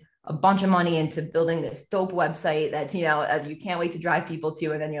invested a bunch of money into building this dope website that's, you can't wait to drive people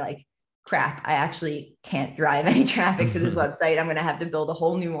to, and then you're like, crap, I actually can't drive any traffic to this website. I'm going to have to build a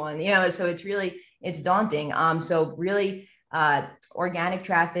whole new one, so it's daunting. So really organic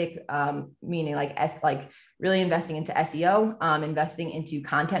traffic, meaning like really investing into SEO, investing into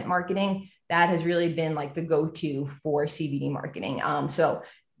content marketing, that has really been like the go-to for CBD marketing. So,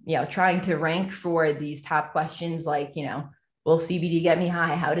 trying to rank for these top questions, like, will CBD get me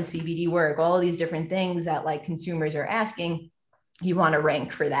high? How does CBD work? All of these different things that like consumers are asking, you want to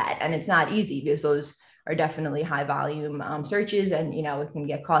rank for that. And it's not easy, because those are definitely high volume searches, and, it can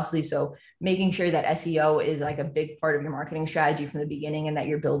get costly. So making sure that SEO is like a big part of your marketing strategy from the beginning, and that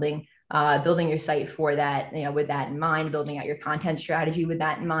you're building your site for that, with that in mind, building out your content strategy with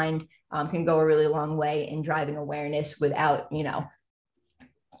that in mind, can go a really long way in driving awareness without,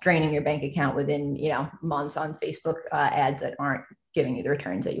 draining your bank account within, months on Facebook ads that aren't giving you the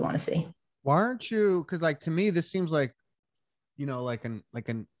returns that you want to see. Why aren't you? Because like, to me, this seems like, like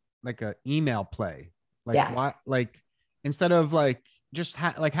a email play. Like, yeah. Why, like, instead of like just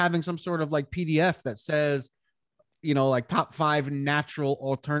like having some sort of like PDF that says, like top 5 natural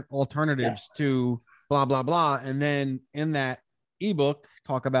alternatives to blah, blah, blah. And then in that ebook,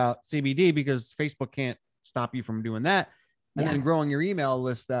 talk about CBD, because Facebook can't stop you from doing that. And then growing your email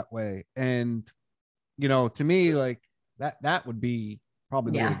list that way. And, to me, like that would be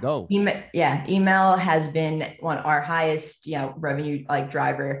probably the way to go. Email has been one of our highest, revenue like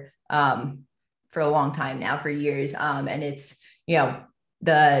driver for a long time now, for years. And it's,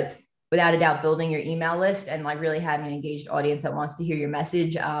 without a doubt, building your email list and like really having an engaged audience that wants to hear your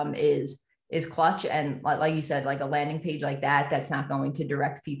message is clutch. And like you said, like a landing page like that's not going to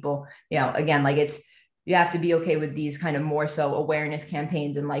direct people, again, like you have to be okay with these kind of more so awareness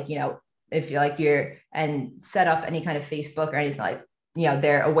campaigns. And like, if you're like and set up any kind of Facebook or anything like,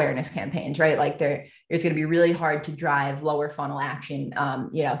 their awareness campaigns, right? Like it's going to be really hard to drive lower funnel action,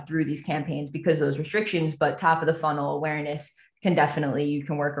 through these campaigns because of those restrictions. But top of the funnel awareness you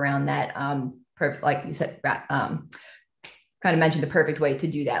can work around that. Like you said, kind of mentioned the perfect way to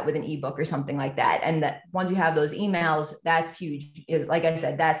do that with an ebook or something like that. And that once you have those emails, that's huge. Is like I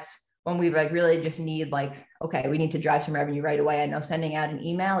said, that's when we like really just need like, okay, we need to drive some revenue right away. I know sending out an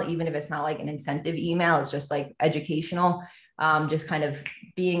email, even if it's not like an incentive email, it's just like educational, just kind of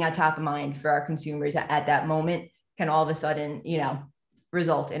being at top of mind for our consumers at that moment can all of a sudden,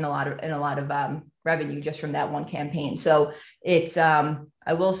 result in a lot of revenue just from that one campaign. So it's, I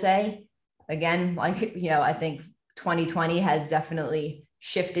will say again, like, I think 2020 has definitely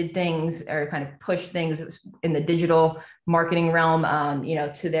shifted things or kind of pushed things in the digital marketing realm,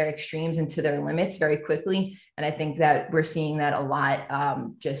 to their extremes and to their limits very quickly. And I think that we're seeing that a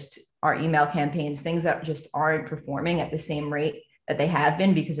lot. Just our email campaigns, things that just aren't performing at the same rate that they have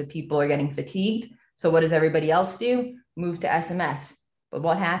been because of people are getting fatigued. So what does everybody else do? Move to SMS. But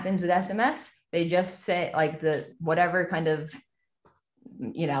what happens with SMS? They just say like the whatever kind of,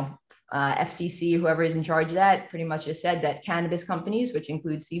 FCC, whoever is in charge of that, pretty much just said that cannabis companies, which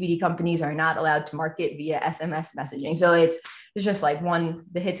include CBD companies, are not allowed to market via SMS messaging. So it's just like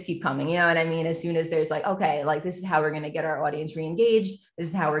the hits keep coming. You know what I mean? As soon as there's like, okay, like this is how we're going to get our audience re-engaged. This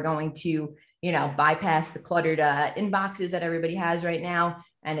is how we're going to, bypass the cluttered inboxes that everybody has right now.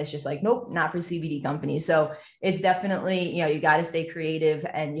 And it's just like, nope, not for CBD companies. So it's definitely, you got to stay creative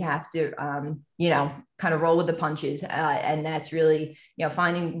and you have to, kind of roll with the punches. And that's really,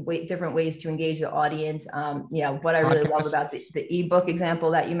 finding different ways to engage the audience. What I really love about the ebook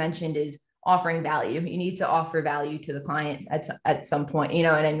example that you mentioned is offering value. You need to offer value to the client at some point, you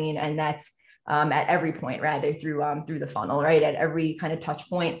know what I mean? And that's at every point, rather through the funnel, right? At every kind of touch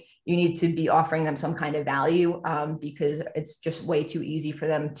point, you need to be offering them some kind of value because it's just way too easy for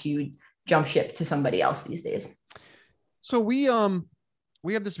them to jump ship to somebody else these days. So we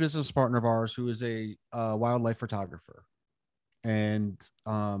have this business partner of ours who is a wildlife photographer, and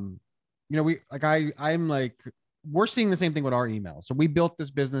we're seeing the same thing with our email. So we built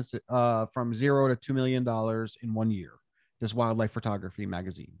this business from $0 to $2 million in 1 year. This wildlife photography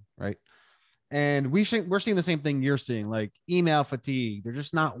magazine, right? And we're seeing the same thing you're seeing, like email fatigue. They're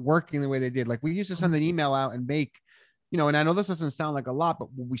just not working the way they did. Like we used to send an email out and make, and I know this doesn't sound like a lot, but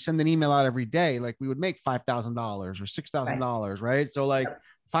we send an email out every day. Like we would make $5,000 or $6,000, right? So like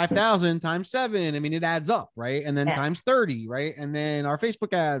 5,000 times 7, I mean, it adds up, right? And then times 30, right? And then our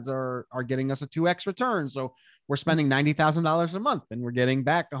Facebook ads are getting us a 2x return. So we're spending $90,000 a month and we're getting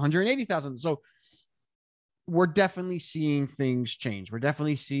back 180,000. So we're definitely seeing things change. We're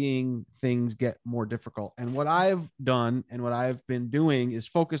definitely seeing things get more difficult. And what I've done and what I've been doing is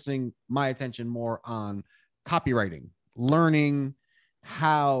focusing my attention more on copywriting, learning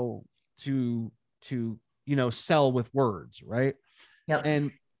how to sell with words, right? Yep.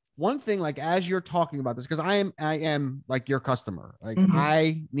 And one thing, like as you're talking about this, because I am like your customer, like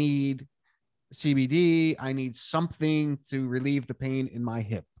I need CBD, I need something to relieve the pain in my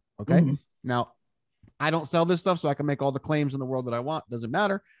hip. Okay. Now I don't sell this stuff, so I can make all the claims in the world that I want. Doesn't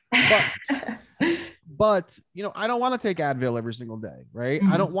matter. But I don't want to take Advil every single day, right?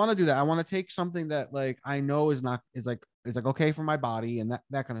 I don't want to do that. I want to take something that like I know is like okay for my body and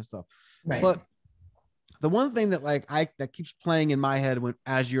that kind of stuff. Right. But the one thing that that keeps playing in my head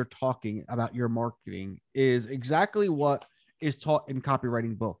as you're talking about your marketing is exactly what is taught in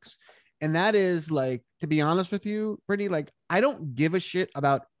copywriting books. And that is like, to be honest with you, Brittany, like I don't give a shit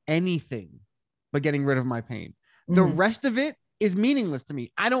about anything but getting rid of my pain. The rest of it is meaningless to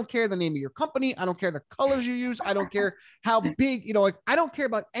me. I don't care the name of your company. I don't care the colors you use. I don't care how big, I don't care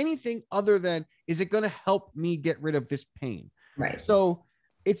about anything other than, is it going to help me get rid of this pain? Right. So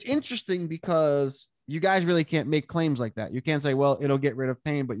it's interesting because you guys really can't make claims like that. You can't say, well, it'll get rid of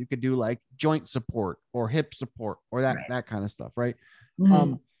pain, but you could do like joint support or hip support or that kind of stuff. Right.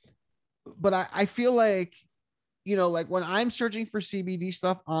 But I feel like, like when I'm searching for CBD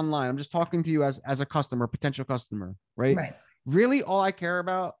stuff online, I'm just talking to you as a customer, potential customer, right? Right. Really, all I care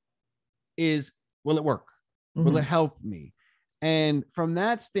about is, will it work? Will it help me? And from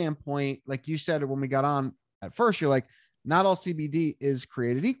that standpoint, like you said, when we got on at first, you're like, not all CBD is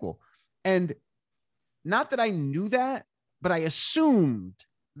created equal. And not that I knew that, but I assumed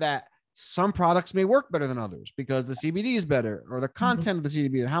that some products may work better than others because the CBD is better or the content of the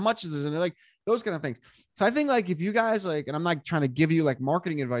CBD, how much is it? And like those kind of things. So I think like if you guys like, and I'm not trying to give you like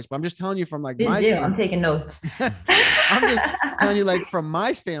marketing advice, but I'm just telling you from like I'm taking notes. I'm just telling you like from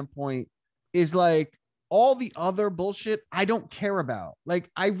my standpoint is like all the other bullshit I don't care about. Like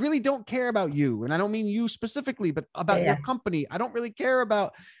I really don't care about you. And I don't mean you specifically, but about your company. I don't really care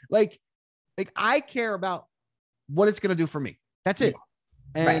about like I care about what it's going to do for me. That's it.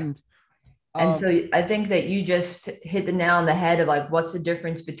 And so I think that you just hit the nail on the head of like, what's the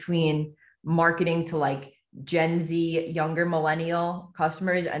difference between marketing to like Gen Z, younger millennial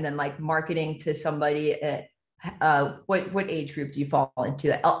customers, and then like marketing to somebody what age group do you fall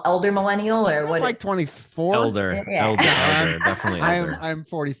into? Elder millennial or what? Like 24. Elder, definitely. Elder. I'm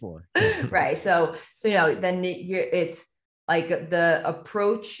 44. Right. So then it's like the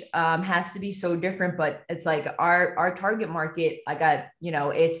approach has to be so different, but it's like our target market,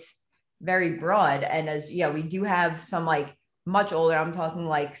 it's very broad. And we do have some like much older, I'm talking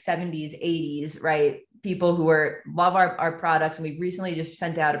like 70s, 80s, right? people who love our products. And we've recently just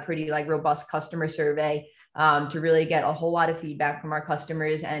sent out a pretty like robust customer survey to really get a whole lot of feedback from our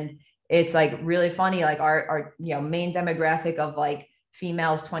customers. And it's like really funny, like our main demographic of like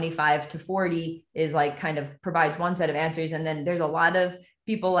females 25 to 40 is like kind of provides one set of answers. And then there's a lot of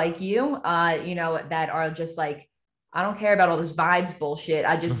people like you, that are just like, I don't care about all this vibes bullshit.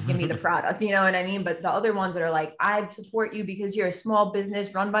 I just give me the product, you know what I mean? But the other ones that are like, I support you because you're a small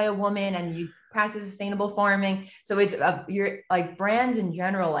business run by a woman and you practice sustainable farming. So it's you're like brands in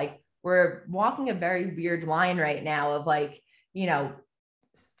general, like we're walking a very weird line right now of like,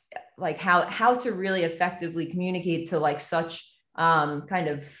 like how to really effectively communicate to like such kind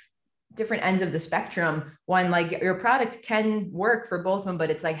of different ends of the spectrum when like your product can work for both of them, but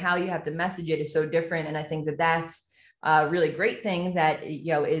it's like how you have to message it is so different. And I think that that's a really great thing that,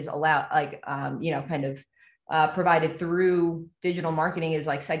 is allowed, like, kind of provided through digital marketing is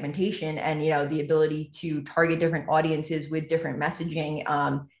like segmentation and, the ability to target different audiences with different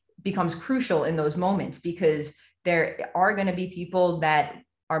messaging becomes crucial in those moments, because there are going to be people that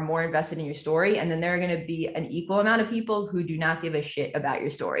are more invested in your story. And then there are going to be an equal amount of people who do not give a shit about your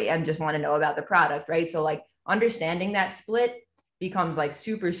story and just want to know about the product. Right. So like understanding that split becomes like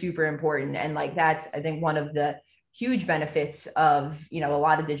super, super important. And like, that's, I think, one of the huge benefits of, a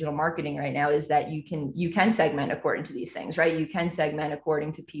lot of digital marketing right now is that you can segment according to these things, right? You can segment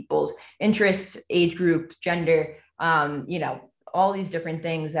according to people's interests, age group, gender, all these different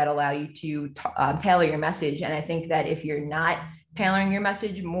things that allow you to tailor your message. And I think that if you're not tailoring your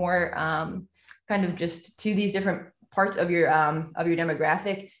message more kind of just to these different parts of your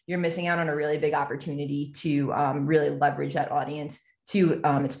demographic, you're missing out on a really big opportunity to really leverage that audience to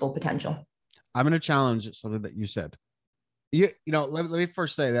its full potential. I'm going to challenge something that you said. Let me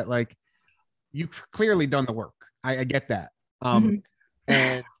first say that like you've clearly done the work. I get that. And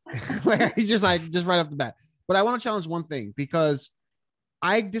like just right off the bat. But I want to challenge one thing because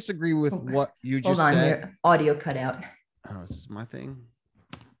I disagree with what you just said. Hold on, your audio cut out. Oh, this is my thing.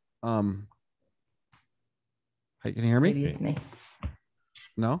 Can you hear me? Maybe it's me.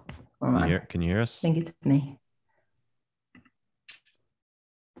 No? Can you hear us? I think it's me.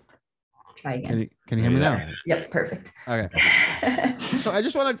 Try again. Can you hear me now? Yep, perfect. Okay. So I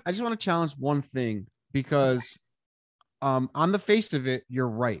just want to challenge one thing because on the face of it, you're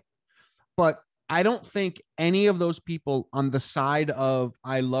right. But I don't think any of those people on the side of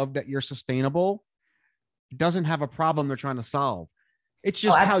I love that you're sustainable doesn't have a problem they're trying to solve. It's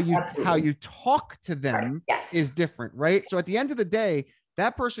just how you talk to them right. Yes. is different, right? So at the end of the day,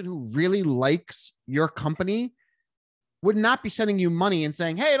 that person who really likes your company would not be sending you money and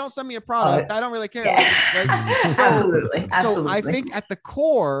saying, "Hey, don't send me a product. I don't really care." Yeah. Absolutely. So I think at the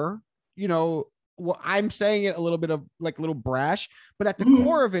core, I'm saying it a little bit of like a little brash, but at the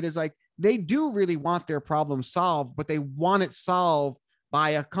core of it is like they do really want their problem solved, but they want it solved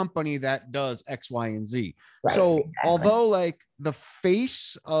by a company that does X, Y, and Z. Right, so exactly. Although like the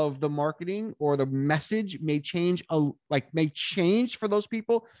face of the marketing or the message may change for those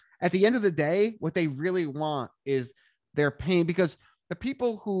people, at the end of the day, what they really want is their pain, because the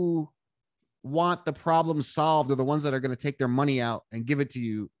people who want the problem solved are the ones that are going to take their money out and give it to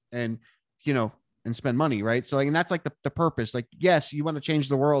you and, and spend money. Right. So like, and that's like the purpose. Like, yes, you want to change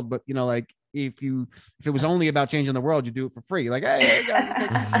the world, but like, if it was only about changing the world, you do it for free. Like, hey,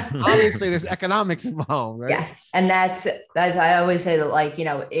 obviously there's economics involved, right? Yes. And that's I always say that like,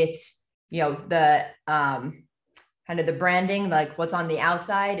 it's, the kind of the branding, like what's on the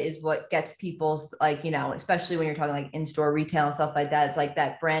outside is what gets people's like, especially when you're talking like in-store retail and stuff like that. It's like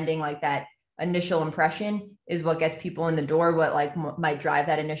that branding, like that initial impression is what gets people in the door, what like might drive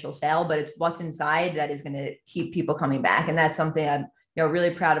that initial sale, but it's what's inside that is going to keep people coming back. And that's something I'm really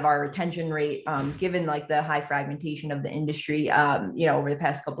proud of our retention rate, given like the high fragmentation of the industry. Over the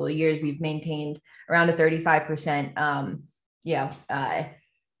past couple of years, we've maintained around a 35%,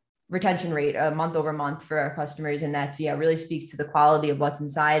 retention rate month over month for our customers. And that's, really speaks to the quality of what's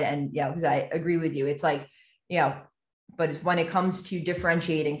inside. And because I agree with you, it's like, but it's when it comes to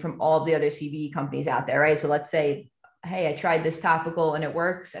differentiating from all the other CBD companies out there, right? So let's say, hey, I tried this topical and it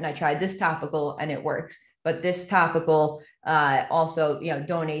works, and I tried this topical and it works, but this topical also,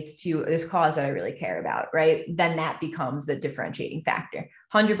 donates to this cause that I really care about, right? Then that becomes the differentiating factor.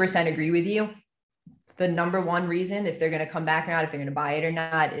 100% agree with you. The number one reason if they're going to come back or not, if they're going to buy it or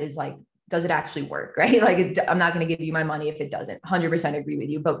not, is like, does it actually work, right? Like, I'm not going to give you my money if it doesn't. 100% agree with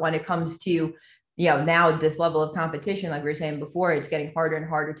you. But when it comes to now this level of competition, like we were saying before, it's getting harder and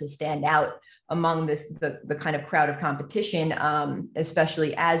harder to stand out among the kind of crowd of competition,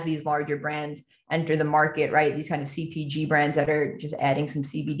 especially as these larger brands enter the market, right? These kind of CPG brands that are just adding some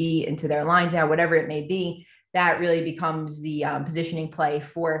CBD into their lines now, whatever it may be, that really becomes the positioning play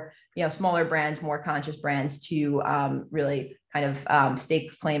for, smaller brands, more conscious brands to really kind of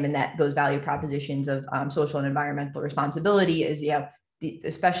stake claim in those value propositions of social and environmental responsibility is,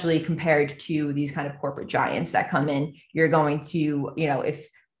 especially compared to these kind of corporate giants that come in. You're going to, if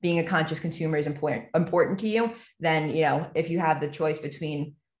being a conscious consumer is important to you, then, if you have the choice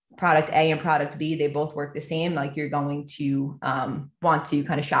between product A and product B, they both work the same, like you're going to want to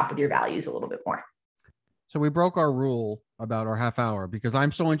kind of shop with your values a little bit more. So we broke our rule about our half hour because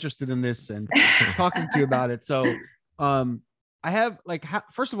I'm so interested in this and talking to you about it. So I have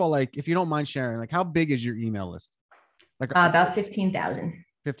first of all, if you don't mind sharing, how big is your email list? About 15,000.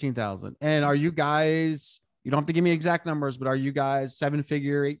 15,000. And are you guys, you don't have to give me exact numbers, but are you guys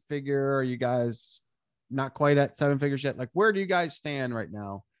 7-figure, 8-figure? Are you guys not quite at 7 figures yet? Where do you guys stand right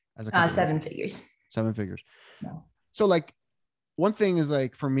now as a company? 7 figures. 7 figures. No. So one thing is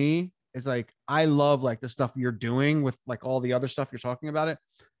for me is I love the stuff you're doing with all the other stuff you're talking about it.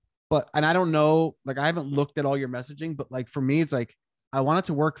 And I don't know, I haven't looked at all your messaging, but for me, it's I want it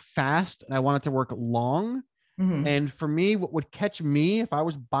to work fast and I want it to work long. Mm-hmm. And for me, what would catch me if I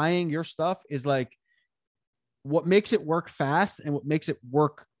was buying your stuff is what makes it work fast and what makes it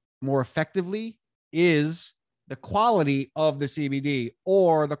work more effectively is the quality of the CBD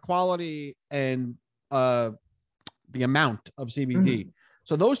or the quality and the amount of CBD. Mm-hmm.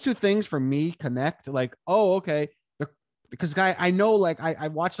 So those two things for me connect oh, okay. Because I know, I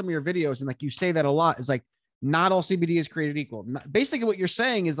watch some of your videos and you say that a lot is not all CBD is created equal. Basically what you're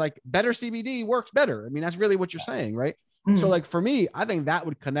saying is better CBD works better. I mean, that's really what you're saying, right? Mm-hmm. So for me, I think that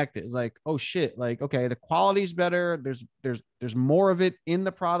would connect it. It's oh shit. Okay, the quality's better. There's more of it in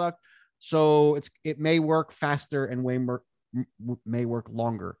the product. So it may work faster and may work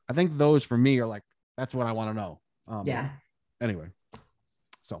longer. I think those for me are that's what I want to know. Yeah. Anyway.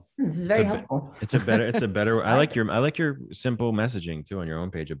 So this is very helpful. It's a better. I like your simple messaging too on your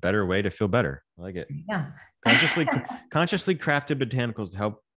own page. A better way to feel better. I like it. Yeah. Consciously crafted botanicals to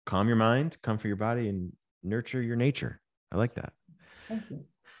help calm your mind, comfort your body, and nurture your nature. I like that. Thank you.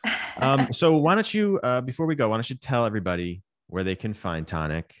 So why don't you, before we go, why don't you tell everybody where they can find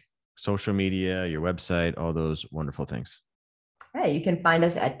Tonic, social media, your website, all those wonderful things. Hey, you can find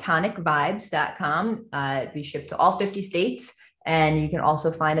us at tonicvibes.com. We ship to all 50 states. And you can also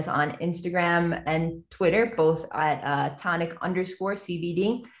find us on Instagram and Twitter, both at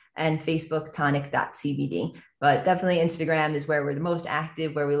tonic_CBD and Facebook tonic.cbd. But definitely Instagram is where we're the most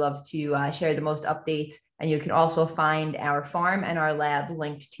active, where we love to share the most updates. And you can also find our farm and our lab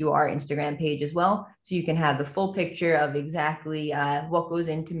linked to our Instagram page as well. So you can have the full picture of exactly what goes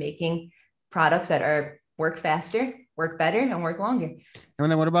into making products that work faster, work better, and work longer.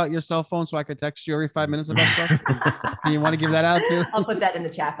 And then what about your cell phone so I could text you every 5 minutes about stuff? Do you want to give that out too? I'll put that in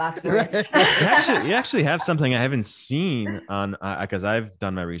the chat box for you. You actually have something I haven't seen on, because I've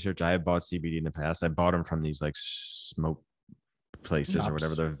done my research. I have bought CBD in the past. I bought them from these smoke places or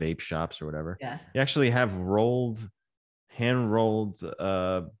whatever, the vape shops or whatever. Yeah. You actually have hand rolled,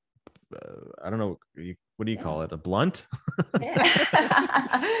 I don't know, what do you call it? A blunt?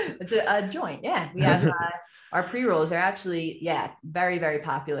 It's a joint. Yeah. We have our pre-rolls are actually, very, very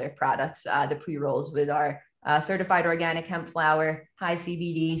popular products. The pre-rolls with our certified organic hemp flower, high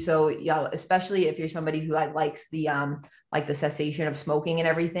CBD. So, especially if you're somebody who likes the cessation of smoking and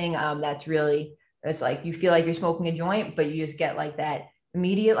everything, that's really, it's you feel like you're smoking a joint, but you just get that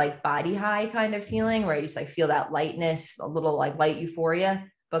immediate body high kind of feeling where you just feel that lightness, a little light euphoria,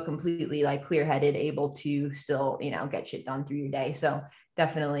 but completely clear-headed, able to still, get shit done through your day. So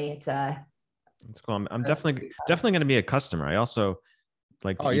definitely it's cool. I'm definitely going to be a customer. I also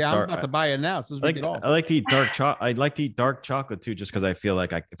like to eat I'm about to buy it now. So I like to eat dark chocolate. I like to eat dark chocolate too, just because I feel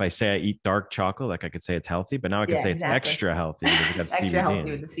if I say I eat dark chocolate, I could say it's healthy, but now I can say it's extra healthy because it got extra CBD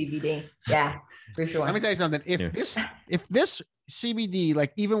healthy with the CBD. Yeah, for sure. Let me tell you something. If this CBD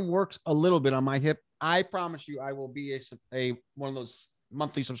even works a little bit on my hip, I promise you, I will be a one of those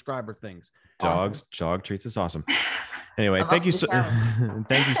monthly subscriber things. Jog treats is awesome. Anyway, thank you so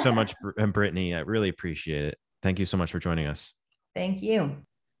much, Brittany. I really appreciate it. Thank you so much for joining us. Thank you.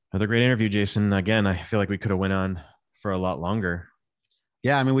 Another great interview, Jason. Again, I feel like we could have went on for a lot longer.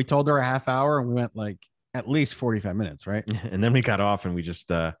 Yeah, I mean, we told her a half hour and we went at least 45 minutes, right? And then we got off and we just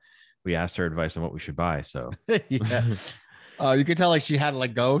we asked her advice on what we should buy. So yeah, you could tell she had to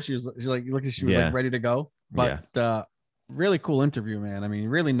go. She was ready to go. But Really cool interview, man. I mean,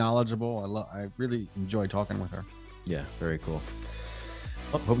 really knowledgeable. I really enjoyed talking with her. Yeah, very cool.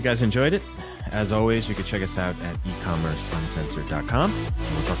 Well, hope you guys enjoyed it. As always, you can check us out at ecommerceuncensored.com.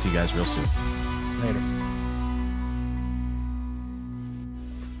 And we'll talk to you guys real soon. Later.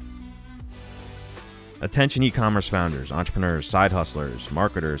 Attention e-commerce founders, entrepreneurs, side hustlers,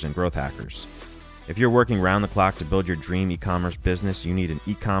 marketers, and growth hackers. If you're working round the clock to build your dream e-commerce business, you need an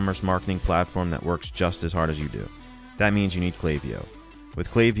e-commerce marketing platform that works just as hard as you do. That means you need Klaviyo. With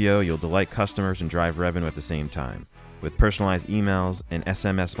Klaviyo, you'll delight customers and drive revenue at the same time, with personalized emails and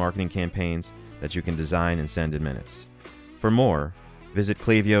SMS marketing campaigns that you can design and send in minutes. For more, visit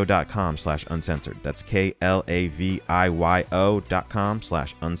klaviyo.com/uncensored. That's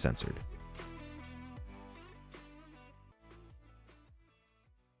KLAVIYO.com/uncensored.